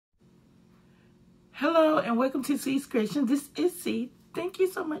Hello and welcome to C's Creation. This is C. Thank you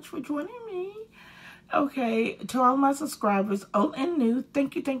so much for joining me. Okay, to all my subscribers, old and new,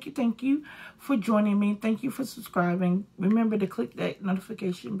 thank you for joining me. Thank you for subscribing. Remember to click that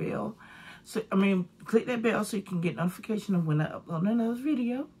notification bell. Click that bell so you can get notification of when I upload another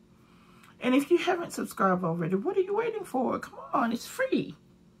video. And if you haven't subscribed already, what are you waiting for? Come on, it's free.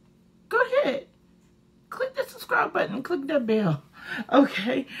 Go ahead. Click the subscribe button and click that bell.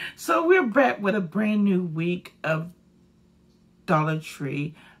 Okay, so we're back with a brand new week of Dollar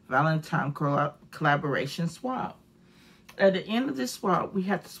Tree Valentine collaboration swap. At the end of this swap, we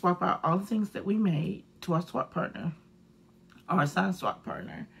have to swap out all the things that we made to our swap partner, our assigned swap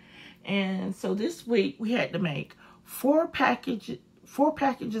partner. And so this week we had to make four packages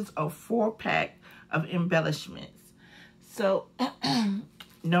of 4-pack of embellishments. So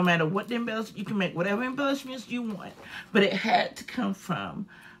no matter what the embellishment, you can make whatever embellishments you want, but it had to come from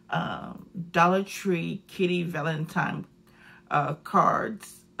Dollar Tree Kitty Valentine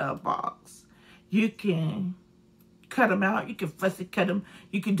cards box. You can cut them out, you can fussy cut them,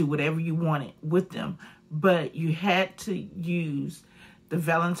 you can do whatever you wanted with them, but you had to use the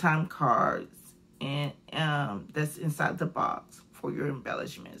Valentine cards and that's inside the box for your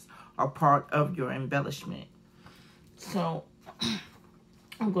embellishments or part of your embellishment. So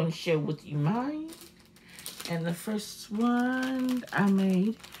I'm going to share with you mine. And the first one I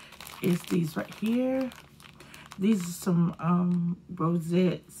made is these right here. These are some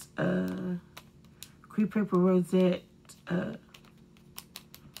rosettes, crepe paper rosette, oh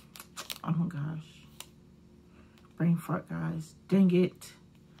my gosh, brain fart, guys, dang it,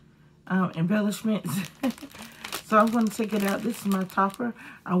 embellishments. So I'm going to take it out. This is my topper.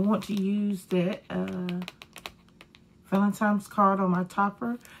 I want to use that Valentine's card on my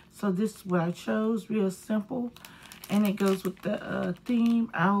topper. So this is what I chose, real simple. And it goes with the theme.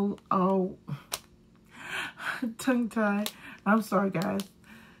 I'll tongue-tied. I'm sorry, guys.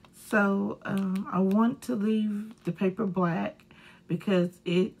 So I want to leave the paper black because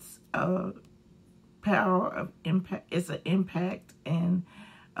it's a power of impact. It's an impact, and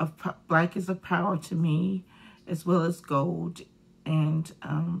black is a power to me, as well as gold and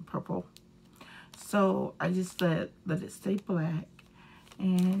purple. So I just let it stay black,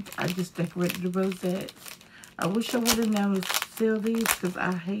 and I just decorated the rosettes. I wish I would have known to sell these because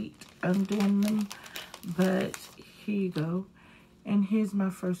I hate undoing them, but here you go. And here's my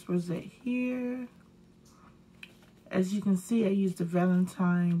first rosette here. As you can see, I used the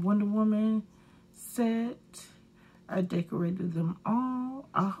Valentine Wonder Woman set. I decorated them all.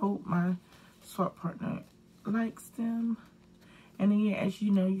 I hope my swap partner likes them. And again, as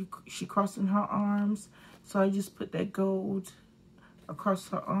you know, she crossing her arms. So I just put that gold across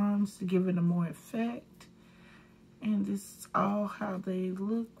her arms to give it a more effect. And this is all how they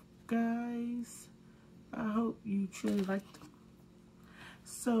look, guys. I hope you truly like them.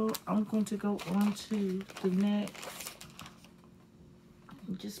 So I'm going to go on to the next.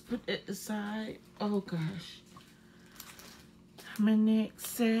 Just put it aside. Oh gosh. My next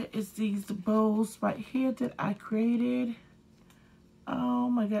set is these bows right here that I created. Oh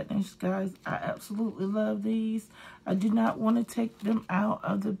my goodness, guys. I absolutely love these. I do not want to take them out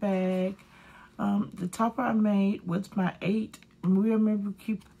of the bag. The topper I made was my 8 We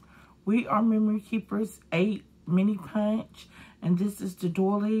Are Memory Keepers 8 mini punch. And this is the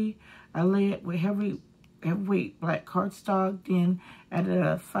doily. I laid it with heavyweight black cardstock, then added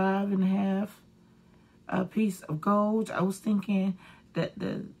a 5.5 piece of gold. I was thinking that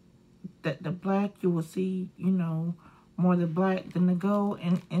the black, you will see, you know, more the black than the gold.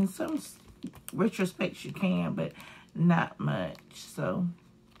 And in some retrospects you can, but not much. So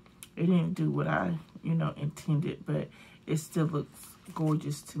it didn't do what I, intended, but it still looks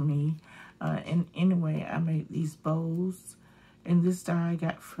gorgeous to me. And anyway, I made these bows. And this die I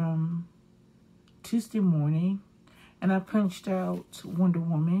got from Tuesday morning. And I punched out Wonder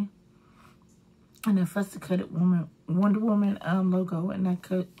Woman. And I fussy cutted Wonder Woman logo. And I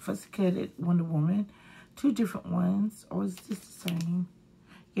fussy cutted Wonder Woman. 2 different ones. Or is this the same?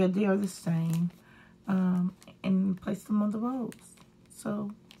 Yeah, they are the same. And placed them on the bows. So,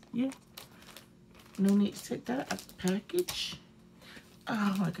 yeah. No need to take that out of the package.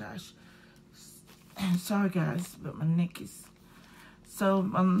 Oh my gosh. Sorry guys, but my neck is... So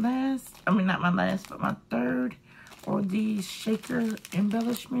my last, not my last, but my third are these shaker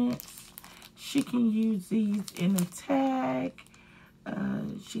embellishments. She can use these in a tag.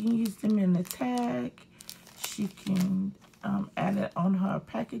 She can use them in a tag. She can add it on her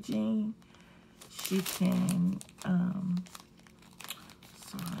packaging. She can, sorry,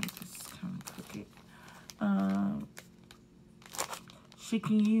 this is kind of crooked. She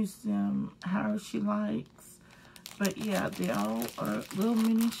can use them however she likes. But yeah, they all are little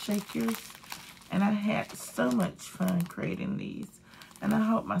mini shakers. And I had so much fun creating these. And I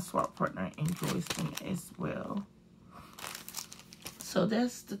hope my swap partner enjoys them as well. So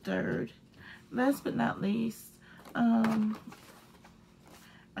that's the third. Last but not least, I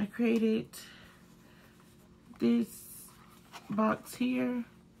created this box here.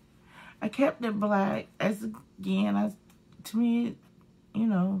 I kept it black as again, to me, you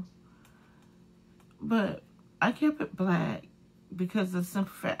know, but I kept it black because of the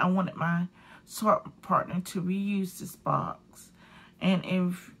simple fact I wanted my swap partner to reuse this box. And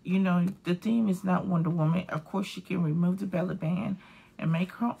if, you know, the theme is not Wonder Woman, of course she can remove the belly band and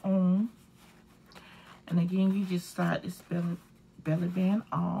make her own. And again, you just slide this belly band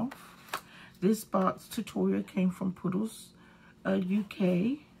off. This box tutorial came from Poodles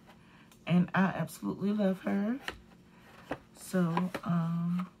UK, and I absolutely love her. So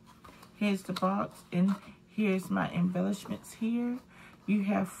here's the box, and here's my embellishments here. You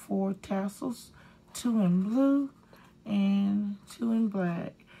have 4 tassels, 2 in blue and 2 in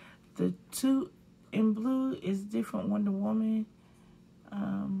black. The 2 in blue is different Wonder Woman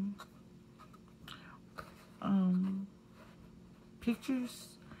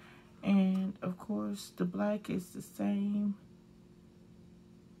pictures, and of course the black is the same.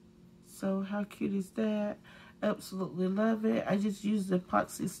 So how cute is that? Absolutely love it. I just used the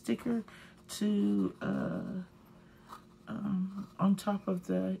epoxy sticker to on top of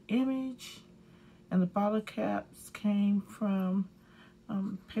the image, and the bottle caps came from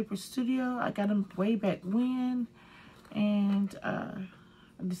Paper Studio. I got them way back when, and I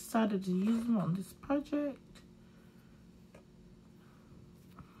decided to use them on this project.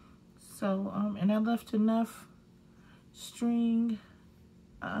 So, and I left enough string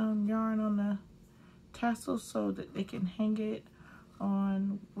yarn on the tassel so that they can hang it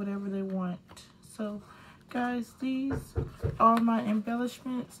on whatever they want. So, guys, these are my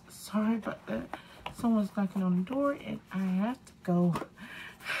embellishments. Sorry about that. Someone's knocking on the door and I have to go.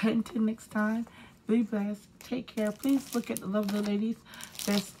 Until next time, be blessed. Take care. Please look at the lovely ladies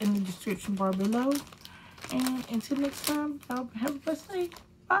that's in the description bar below. And until next time, y'all have a blessed day.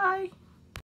 Bye.